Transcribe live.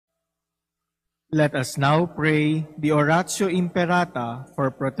Let us now pray the Oratio Imperata for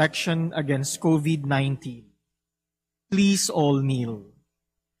protection against COVID-19. Please all kneel.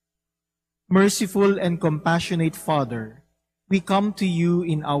 Merciful and compassionate Father, we come to you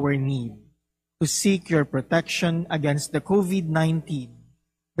in our need to seek your protection against the COVID-19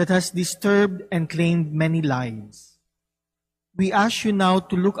 that has disturbed and claimed many lives. We ask you now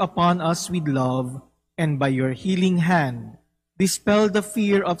to look upon us with love and by your healing hand, dispel the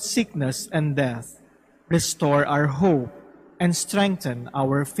fear of sickness and death, restore our hope, and strengthen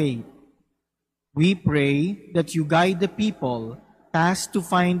our faith. We pray that you guide the people tasked to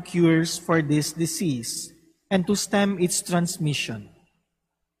find cures for this disease and to stem its transmission.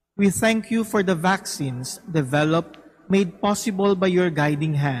 We thank you for the vaccines developed, made possible by your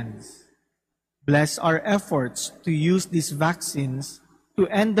guiding hands. Bless our efforts to use these vaccines to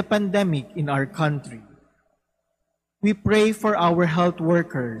end the pandemic in our country. We pray for our health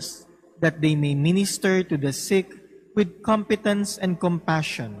workers that they may minister to the sick with competence and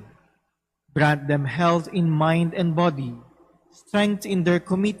compassion. Grant them health in mind and body, strength in their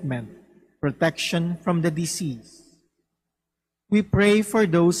commitment, protection from the disease. We pray for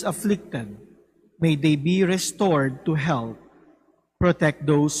those afflicted. May they be restored to health. Protect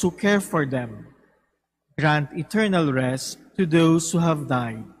those who care for them. Grant eternal rest to those who have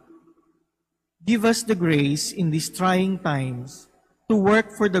died. Give us the grace in these trying times to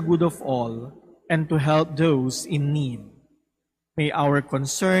work for the good of all and to help those in need. May our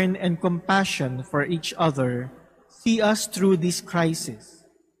concern and compassion for each other see us through this crisis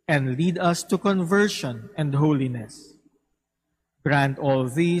and lead us to conversion and holiness. Grant all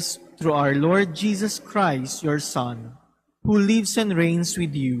this through our Lord Jesus Christ, your Son, who lives and reigns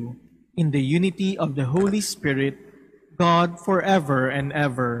with you in the unity of the Holy Spirit, God forever and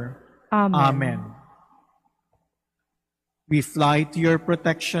ever. Amen. Amen. We fly to your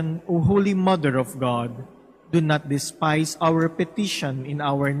protection, O Holy Mother of God. Do not despise our petition in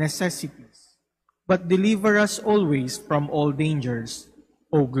our necessities, but deliver us always from all dangers,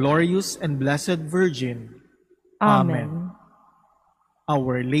 O glorious and blessed Virgin. Amen.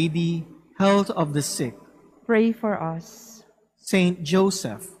 Our Lady, health of the sick. Pray for us. Saint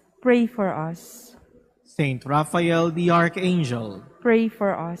Joseph. Pray for us. Saint Raphael the Archangel. Pray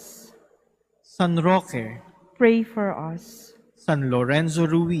for us. San Roque. Pray for us. San Lorenzo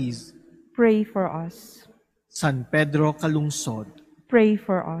Ruiz. Pray for us. San Pedro Calungsod. Pray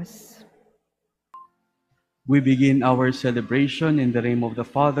for us. We begin our celebration in the name of the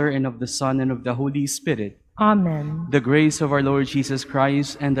Father, and of the Son, and of the Holy Spirit. Amen. The grace of our Lord Jesus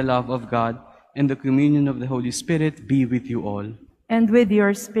Christ, and the love of God, and the communion of the Holy Spirit be with you all. And with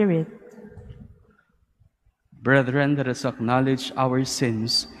your spirit. Brethren, let us acknowledge our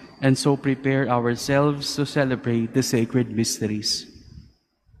sins, and so prepare ourselves to celebrate the sacred mysteries.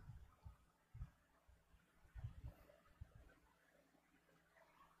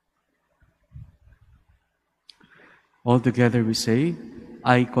 All together we say,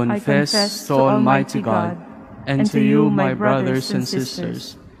 I confess to Almighty God and to you, my brothers and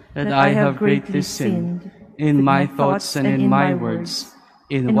sisters, that I have greatly sinned in my thoughts and in my words,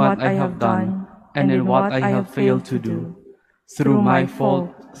 in what I have done and in what I have failed to do, through my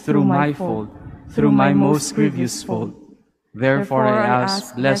fault, through my most grievous fault. Therefore I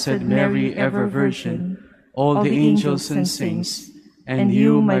ask Blessed Mary, ever Virgin, all the angels and saints, and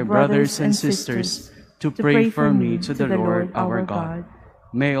you, my brothers and sisters, to pray for me to the Lord our God.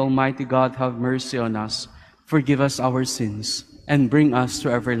 May Almighty God have mercy on us, forgive us our sins, and bring us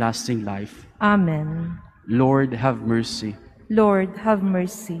to everlasting life. Amen. Lord, have mercy. Lord, have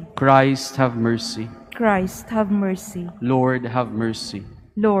mercy. Christ, have mercy. Christ, have mercy. Lord, have mercy.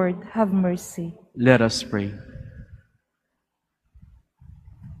 Lord, have mercy. Let us pray.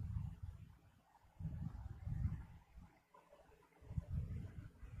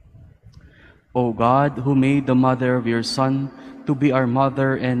 O God, who made the mother of your Son to be our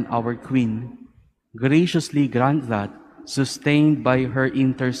mother and our queen, graciously grant that, sustained by her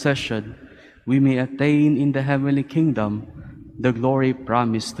intercession, we may attain in the heavenly kingdom the glory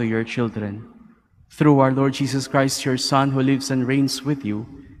promised to your children. Through our Lord Jesus Christ, your Son, who lives and reigns with you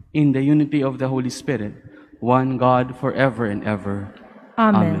in the unity of the Holy Spirit, one God forever and ever.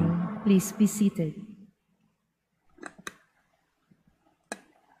 Amen. Please be seated.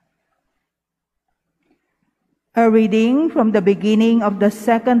 A reading from the beginning of the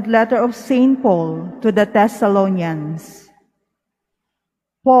second letter of St. Paul to the Thessalonians.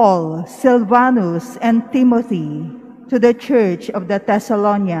 Paul, Silvanus, and Timothy, to the church of the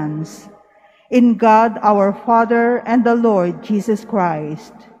Thessalonians, in God our Father and the Lord Jesus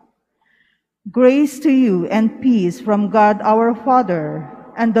Christ. Grace to you and peace from God our Father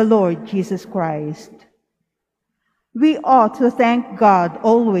and the Lord Jesus Christ. We ought to thank God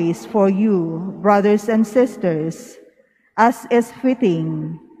always for you, brothers and sisters, as is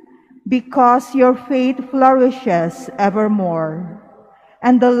fitting, because your faith flourishes evermore,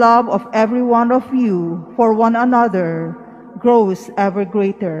 and the love of every one of you for one another grows ever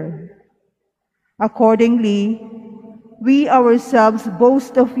greater. Accordingly, we ourselves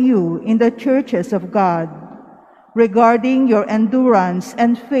boast of you in the churches of God, regarding your endurance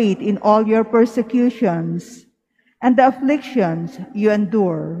and faith in all your persecutions and the afflictions you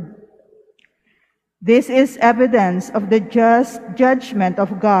endure. This is evidence of the just judgment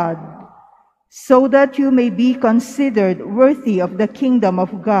of God, so that you may be considered worthy of the kingdom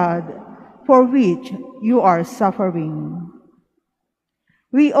of God, for which you are suffering.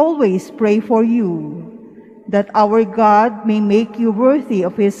 We always pray for you, that our God may make you worthy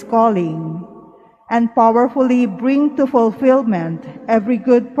of his calling, and powerfully bring to fulfillment every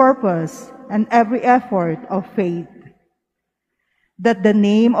good purpose and every effort of faith, that the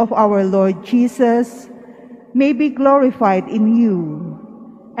name of our Lord Jesus may be glorified in you,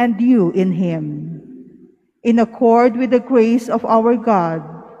 and you in him, in accord with the grace of our God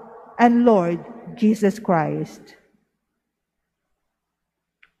and Lord Jesus Christ.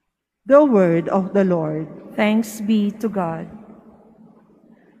 The word of the Lord. Thanks be to God.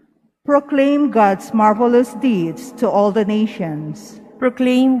 Proclaim God's marvelous deeds to all the nations.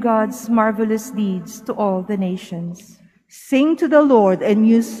 Proclaim God's marvelous deeds to all the nations. Sing to the Lord a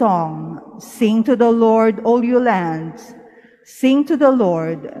new song. Sing to the Lord, all you lands. Sing to the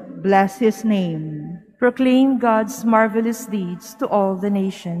Lord, bless his name. Proclaim God's marvelous deeds to all the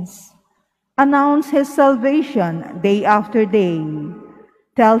nations. Announce his salvation day after day.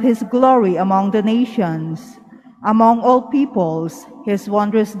 Tell his glory among the nations, among all peoples, his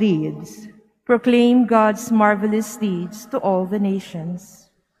wondrous deeds. Proclaim God's marvelous deeds to all the nations.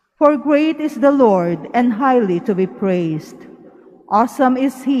 For great is the Lord, and highly to be praised. Awesome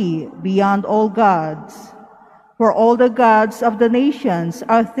is he beyond all gods. For all the gods of the nations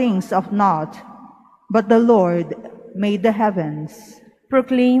are things of naught, but the Lord made the heavens.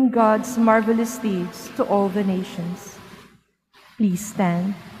 Proclaim God's marvelous deeds to all the nations. Please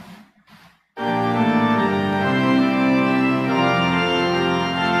stand.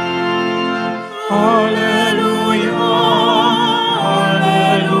 Hallelujah,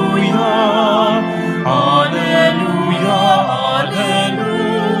 hallelujah, hallelujah, hallelujah,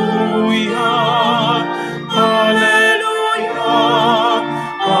 hallelujah,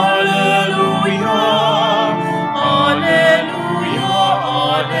 hallelujah, hallelujah,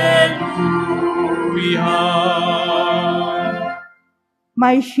 hallelujah.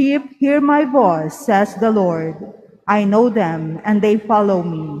 My sheep hear my voice, says the Lord. I know them, and they follow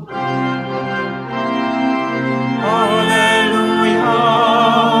me. Hallelujah,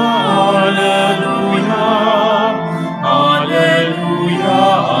 hallelujah, hallelujah,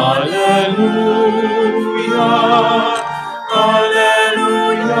 hallelujah,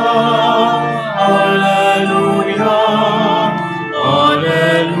 hallelujah, hallelujah,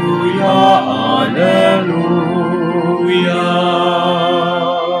 hallelujah, hallelujah.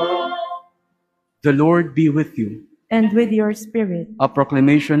 The Lord be with you. And with your spirit. A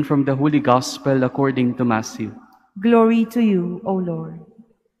proclamation from the Holy Gospel according to Matthew. Glory to you, O Lord.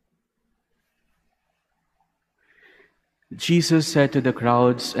 Jesus said to the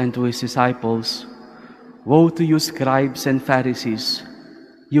crowds and to his disciples, "Woe to you, scribes and Pharisees,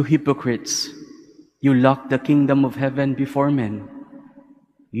 you hypocrites! You lock the kingdom of heaven before men.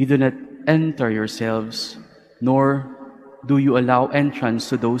 You do not enter yourselves, nor do you allow entrance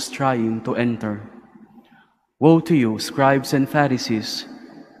to those trying to enter. Woe to you, scribes and Pharisees,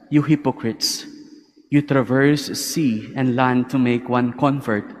 you hypocrites! You traverse sea and land to make one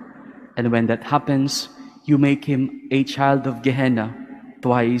convert, and when that happens, you make him a child of Gehenna,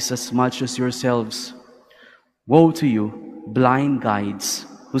 twice as much as yourselves. Woe to you, blind guides,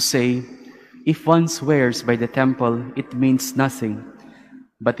 who say, if one swears by the temple, it means nothing,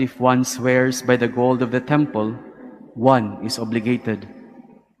 but if one swears by the gold of the temple, one is obligated.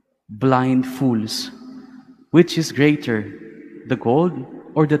 Blind fools! Which is greater, the gold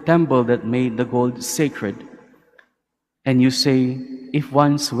or the temple that made the gold sacred? And you say, if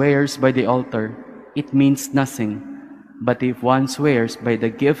one swears by the altar, it means nothing, but if one swears by the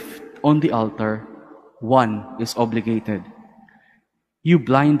gift on the altar, one is obligated. You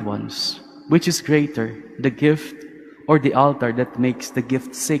blind ones, which is greater, the gift or the altar that makes the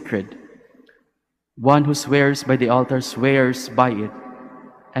gift sacred? One who swears by the altar swears by it,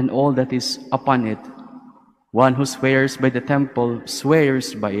 and all that is upon it. One who swears by the temple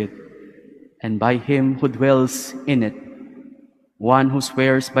swears by it, and by him who dwells in it. One who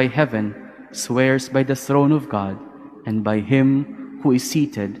swears by heaven swears by the throne of God and by him who is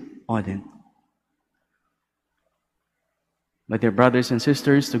seated on it. My dear brothers and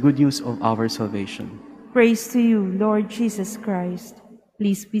sisters, the good news of our salvation. Praise to you, Lord Jesus Christ.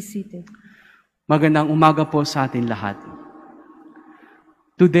 Please be seated. Magandang umaga po sa atin lahat.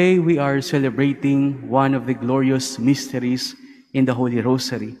 Today we are celebrating one of the glorious mysteries in the Holy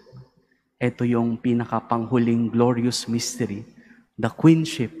Rosary. Ito yung pinakapanghuling glorious mystery, the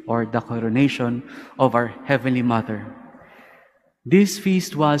queenship or the coronation of our Heavenly Mother. This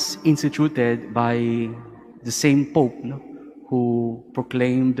feast was instituted by the same Pope who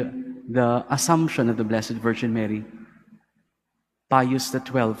proclaimed the Assumption of the Blessed Virgin Mary, Pius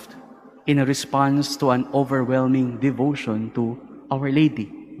XII, in a response to an overwhelming devotion to Our Lady.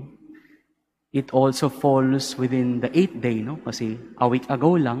 It also falls within the 8th day, kasi a week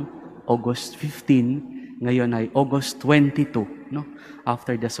ago lang, August 15, ngayon ay August 22,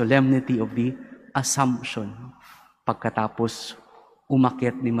 after the solemnity of the Assumption. Pagkatapos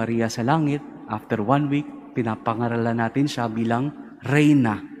umakyat ni Maria sa langit, after 1 week, pinapangaralan natin siya bilang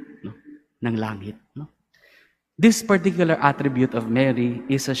Reyna ng langit. This particular attribute of Mary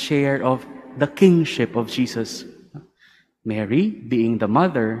is a share of the kingship of Jesus. Mary being the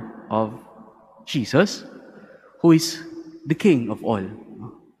mother of Jesus, who is the King of all.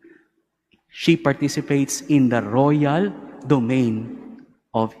 She participates in the royal domain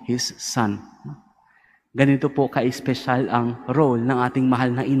of His Son. Ganito po ka-espesyal ang role ng ating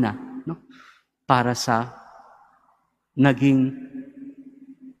mahal na ina para sa naging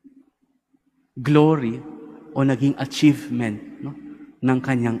glory o naging achievement ng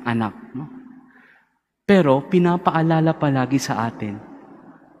kanyang anak. Pero pinapaalala palagi sa atin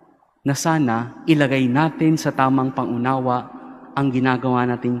na sana ilagay natin sa tamang pangunawa ang ginagawa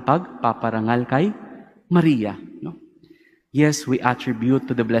nating pagpaparangal kay Maria. Yes, we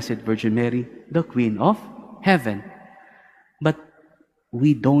attribute to the Blessed Virgin Mary the Queen of Heaven. But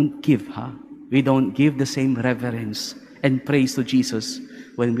we don't give the same reverence and praise to Jesus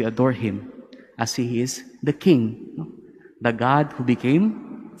when we adore Him as He is the King, the God who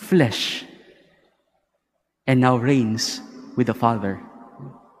became flesh and now reigns with the Father.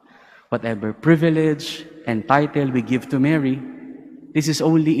 Whatever privilege and title we give to Mary, this is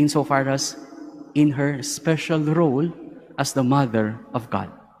only insofar as in her special role as the Mother of God.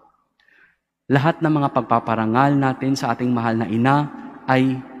 Lahat ng mga pagpaparangal natin sa ating mahal na ina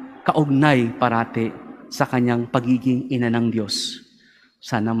ay kaugnay parati sa kanyang pagiging ina ng Diyos.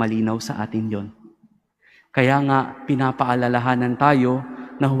 Sana malinaw sa atin yon. Kaya nga pinapaalalahanan tayo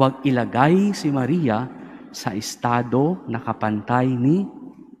na huwag ilagay si Maria sa estado na kapantay ni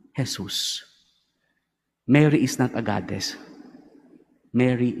Jesus. Mary is not a goddess.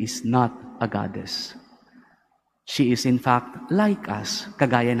 Mary is not a goddess. She is in fact like us,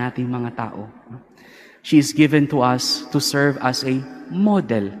 kagaya nating mga tao. She is given to us to serve as a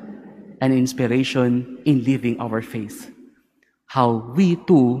model and inspiration in living our faith. How we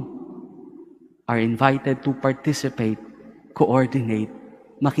too are invited to participate, coordinate,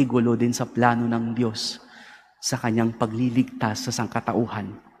 makigulo din sa plano ng Diyos sa kanyang pagliligtas sa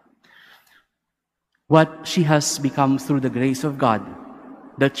sangkatauhan. What she has become through the grace of God,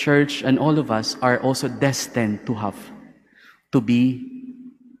 the Church and all of us are also destined to have, to be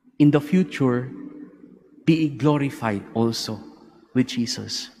in the future, be glorified also with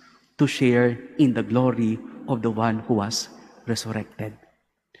Jesus, to share in the glory of the one who was resurrected.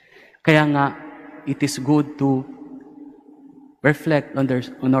 Kaya nga, it is good to reflect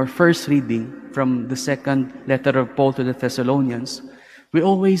on our first reading from the second letter of Paul to the Thessalonians. We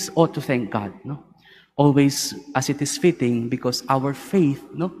always ought to thank God, always as it is fitting, because our faith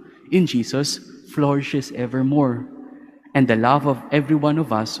in Jesus flourishes evermore, and the love of every one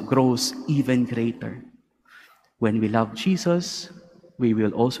of us grows even greater. When we love Jesus, we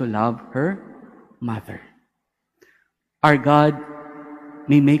will also love her mother. Our God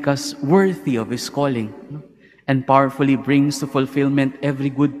may make us worthy of His calling, and powerfully brings to fulfillment every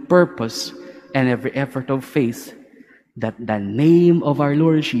good purpose and every effort of faith, that the name of our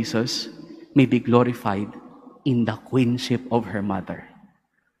Lord Jesus may be glorified in the queenship of her mother.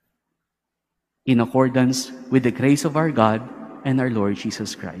 In accordance with the grace of our God and our Lord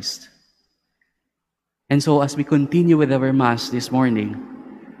Jesus Christ. And so as we continue with our Mass this morning,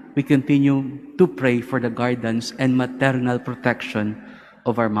 we continue to pray for the guidance and maternal protection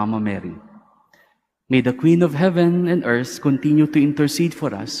of our Mama Mary. May the Queen of Heaven and Earth continue to intercede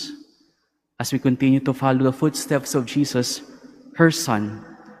for us as we continue to follow the footsteps of Jesus, her Son,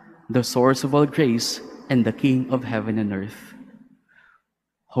 the source of all grace and the King of heaven and earth.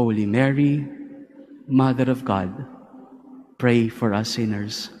 Holy Mary, Mother of God, pray for us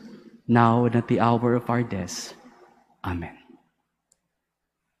sinners, now and at the hour of our death. Amen.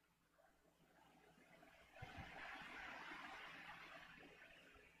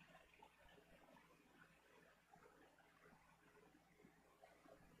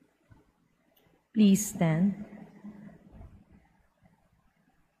 Please stand.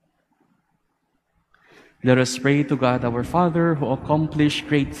 Let us pray to God our Father, who accomplished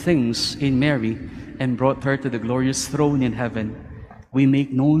great things in Mary and brought her to the glorious throne in heaven. We make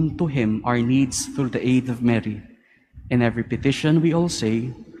known to him our needs through the aid of Mary. In every petition we all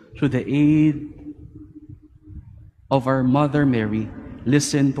say, through the aid of our Mother Mary,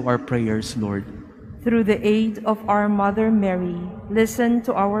 listen to our prayers, Lord. Through the aid of our Mother Mary, listen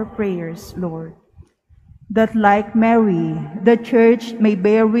to our prayers, Lord. That like Mary, the Church may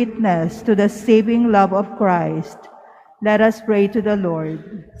bear witness to the saving love of Christ. Let us pray to the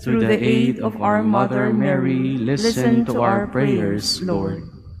Lord. Through the aid of our Mother Mary, listen to our prayers, Lord.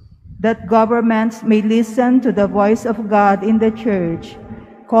 That governments may listen to the voice of God in the Church,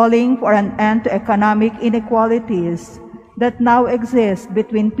 calling for an end to economic inequalities that now exist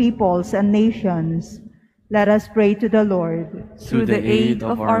between peoples and nations. Let us pray to the Lord. Through the aid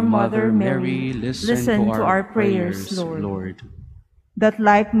of our Mother Mary, listen to our prayers, Lord. That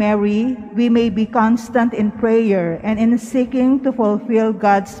like Mary, we may be constant in prayer and in seeking to fulfill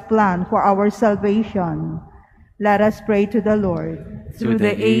God's plan for our salvation. Let us pray to the Lord. Through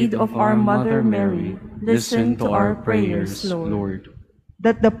the aid of our Mother Mary, listen to our prayers, Lord.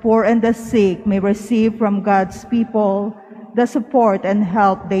 That the poor and the sick may receive from God's people the support and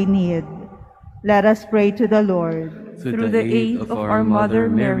help they need. Let us pray to the Lord. Through the aid of our Mother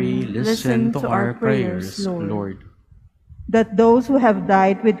Mary, listen to our prayers, Lord. That those who have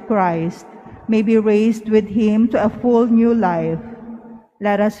died with Christ may be raised with him to a full new life.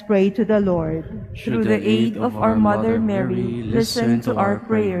 Let us pray to the Lord. Through the aid of our Mother Mary, listen to our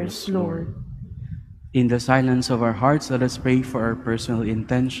prayers, Lord. In the silence of our hearts, let us pray for our personal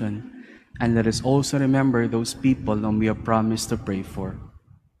intention, and let us also remember those people whom we have promised to pray for.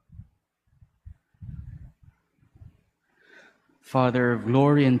 Father of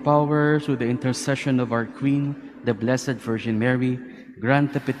glory and power, through the intercession of our Queen, the Blessed Virgin Mary,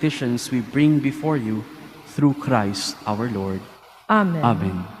 grant the petitions we bring before you through Christ our Lord. Amen.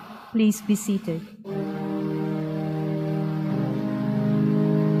 Amen. Please be seated.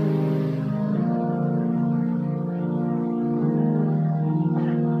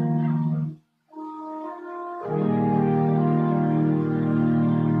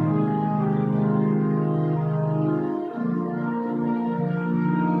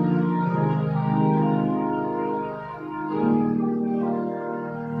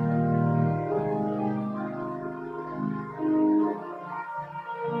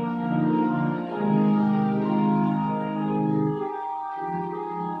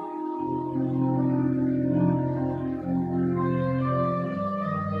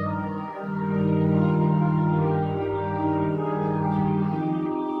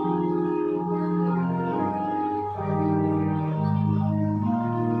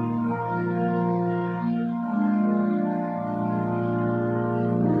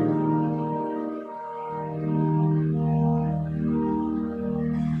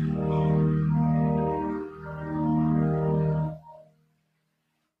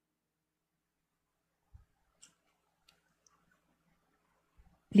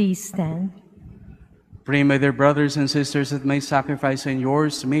 Please stand. Pray, my dear brothers and sisters, that my sacrifice and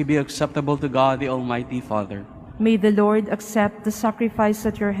yours may be acceptable to God, the Almighty Father. May the Lord accept the sacrifice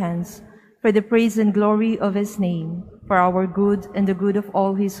at your hands for the praise and glory of his name, for our good and the good of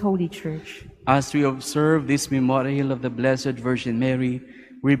all his holy church. As we observe this memorial of the Blessed Virgin Mary,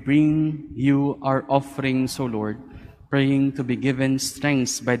 we bring you our offerings, O Lord, praying to be given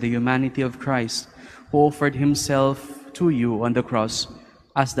strength by the humanity of Christ, who offered himself to you on the cross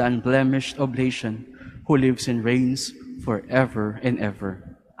as the unblemished oblation, who lives and reigns forever and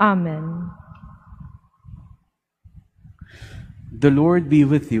ever. Amen. The Lord be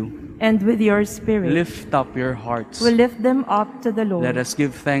with you. And with your spirit. Lift up your hearts. We lift them up to the Lord. Let us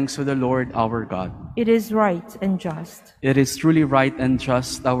give thanks to the Lord our God. It is right and just. It is truly right and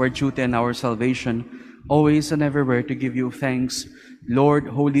just, our duty and our salvation, always and everywhere to give you thanks, Lord,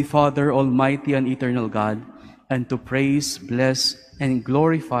 Holy Father, Almighty and Eternal God, and to praise, bless, and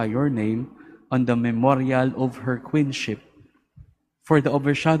glorify your name on the memorial of her queenship. For the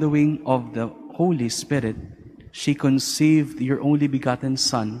overshadowing of the Holy Spirit, she conceived your only begotten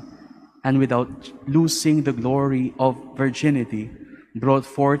Son, and without losing the glory of virginity, brought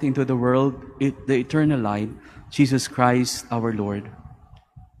forth into the world the eternal light, Jesus Christ our Lord.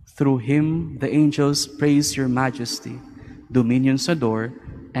 Through him the angels praise your majesty. Dominions adore,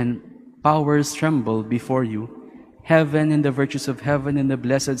 and powers tremble before you. Heaven and the virtues of heaven and the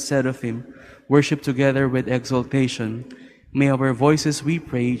blessed seraphim worship together with exaltation. May our voices, we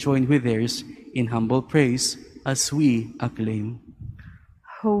pray, join with theirs in humble praise as we acclaim.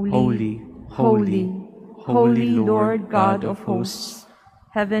 Holy, holy, holy Lord God of hosts,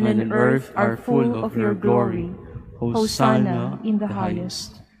 heaven and earth are full of your glory. Hosanna in the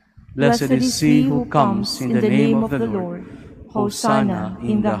highest. Blessed is he who comes in the name of the Lord. Hosanna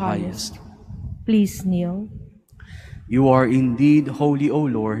in the highest. Please kneel. You are indeed holy, O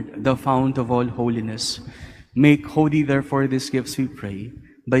Lord, the fount of all holiness. Make holy, therefore, these gifts, we pray,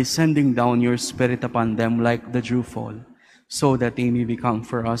 by sending down your Spirit upon them like the dewfall, so that they may become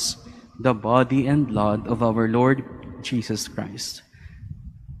for us the body and blood of our Lord Jesus Christ.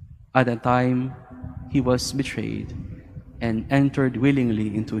 At the time he was betrayed and entered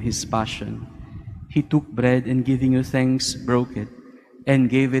willingly into his passion, he took bread and giving you thanks, broke it, and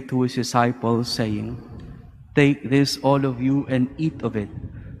gave it to his disciples, saying, "Take this, all of you, and eat of it,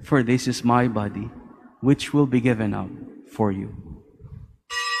 for this is my body, which will be given up for you."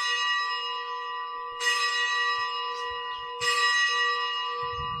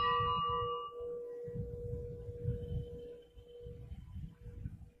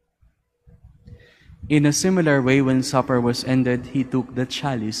 In a similar way, when supper was ended, he took the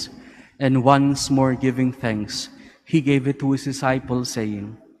chalice, and once more giving thanks, he gave it to his disciples,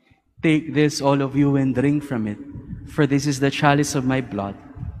 saying, "Take this, all of you, and drink from it, for this is the chalice of my blood,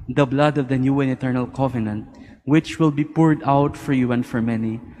 the blood of the new and eternal covenant, which will be poured out for you and for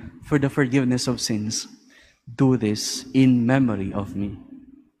many, for the forgiveness of sins. Do this in memory of me."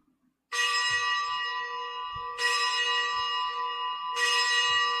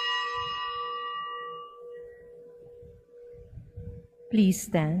 Please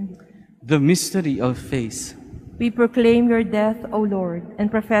stand. The mystery of faith. We proclaim your death, O Lord, and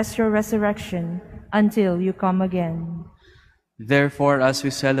profess your resurrection until you come again. Therefore, as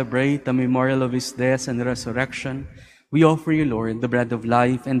we celebrate the memorial of his death and resurrection, we offer you, Lord, the bread of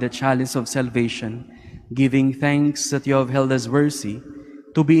life and the chalice of salvation, giving thanks that you have held us worthy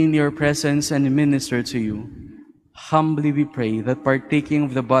to be in your presence and minister to you. Humbly we pray that, partaking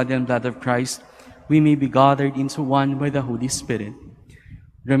of the body and blood of Christ, we may be gathered into one by the Holy Spirit.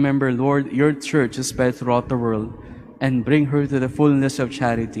 Remember, Lord, your church is spread throughout the world, and bring her to the fullness of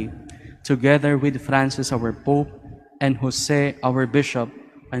charity, together with Francis, our Pope, and Jose, our Bishop,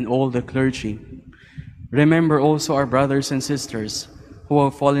 and all the clergy. Remember also our brothers and sisters who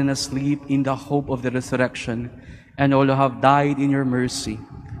have fallen asleep in the hope of the resurrection, and all who have died in your mercy.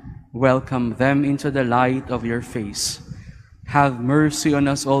 Welcome them into the light of your face. Have mercy on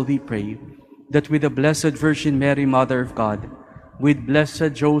us all, we pray, that with the Blessed Virgin Mary, Mother of God, with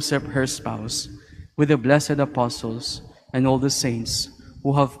blessed Joseph, her spouse, with the blessed apostles, and all the saints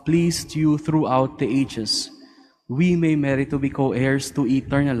who have pleased you throughout the ages, we may merit to be co-heirs to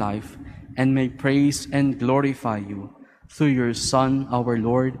eternal life, and may praise and glorify you through your Son, our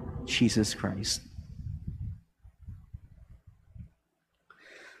Lord Jesus Christ.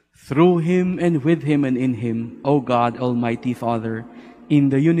 Through him, and with him, and in him, O God, Almighty Father, in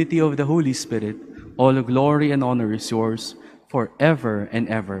the unity of the Holy Spirit, all glory and honor is yours, forever and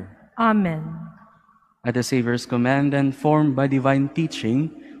ever. Amen. At the Savior's command and formed by divine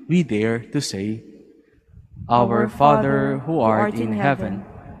teaching, we dare to say, Our Father, who art in heaven,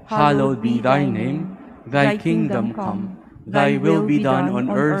 hallowed be thy name. Thy kingdom come. Thy will be done on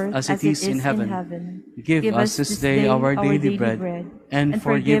earth as it is in heaven. Give us this day our daily bread, and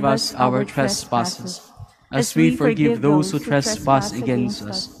forgive us our trespasses, as we forgive those who trespass against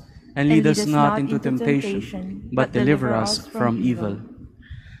us. And lead us not into temptation, but deliver us from evil.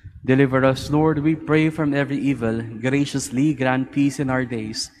 Deliver us, Lord, we pray, from every evil. Graciously grant peace in our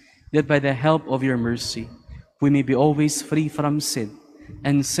days, that by the help of your mercy, we may be always free from sin,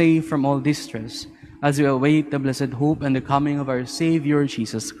 and safe from all distress, as we await the blessed hope and the coming of our Savior,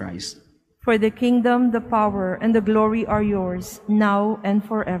 Jesus Christ. For the kingdom, the power, and the glory are yours, now and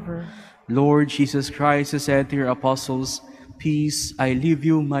forever. Lord Jesus Christ, who said to your apostles, Peace I leave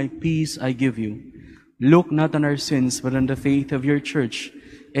you, my peace I give you. Look not on our sins, but on the faith of your church,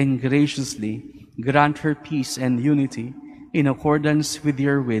 and graciously grant her peace and unity, in accordance with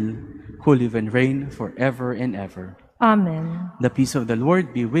your will, who live and reign forever and ever. Amen. The peace of the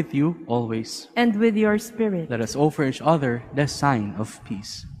Lord be with you always. And with your spirit. Let us offer each other the sign of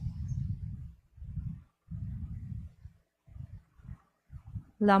peace.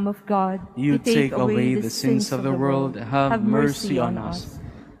 Lamb of God, you take away the sins of the world, have mercy on us.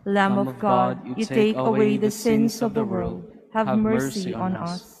 Lamb of God, you take away the sins of the world, have mercy on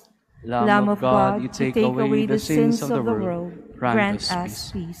us. Lamb of God, you take away the sins of the world, grant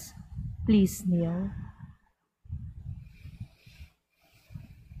us peace. Please kneel.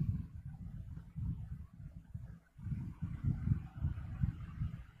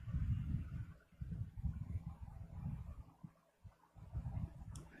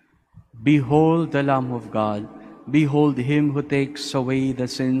 Behold the Lamb of God. Behold him who takes away the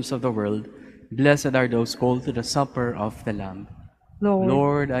sins of the world. Blessed are those called to the supper of the Lamb.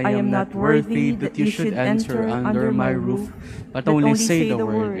 Lord, I am not worthy that you should enter under my roof, but only say the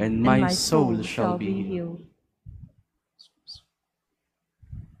word, and my soul shall be healed.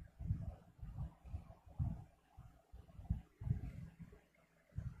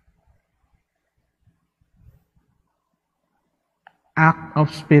 Act of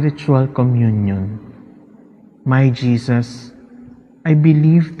spiritual communion. My Jesus, I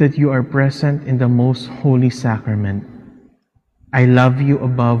believe that you are present in the most holy sacrament. I love you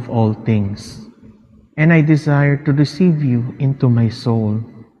above all things, and I desire to receive you into my soul.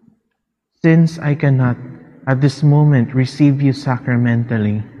 Since I cannot at this moment receive you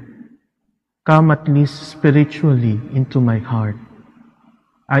sacramentally, come at least spiritually into my heart.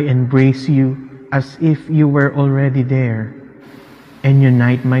 I embrace you as if you were already there, and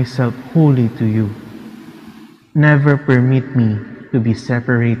unite myself wholly to you. Never permit me to be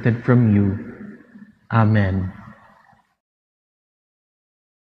separated from you. Amen.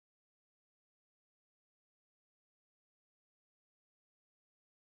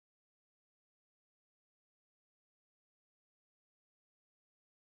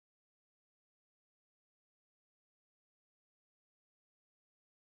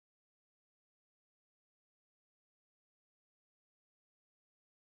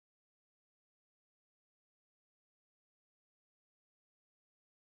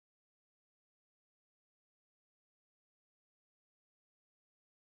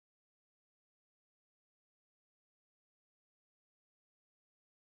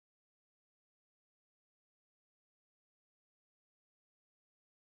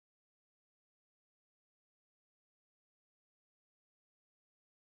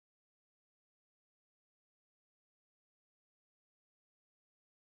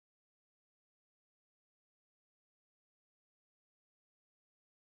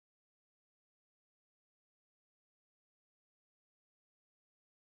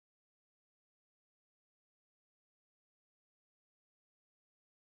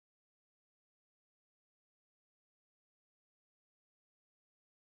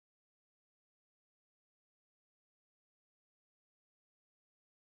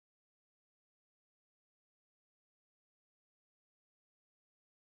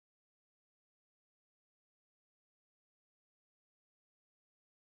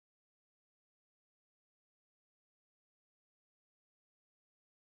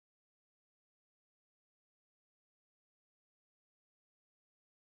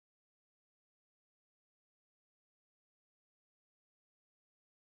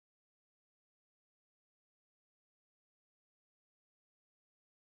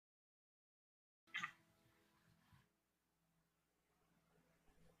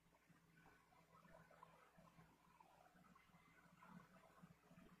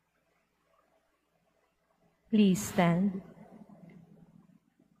 Please stand.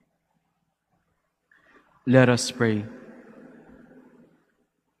 Let us pray.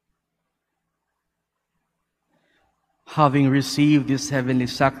 Having received this heavenly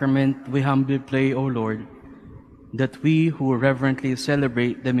sacrament, we humbly pray, O Lord, that we who reverently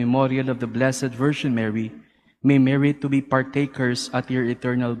celebrate the memorial of the Blessed Virgin Mary may merit to be partakers at your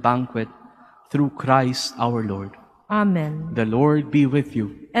eternal banquet through Christ our Lord. Amen. The Lord be with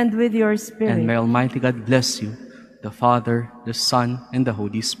you. And with your spirit. And may Almighty God bless you, the Father, the Son, and the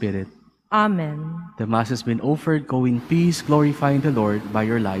Holy Spirit. Amen. The Mass has been offered. Go in peace, glorifying the Lord by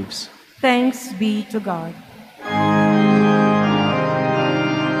your lives. Thanks be to God.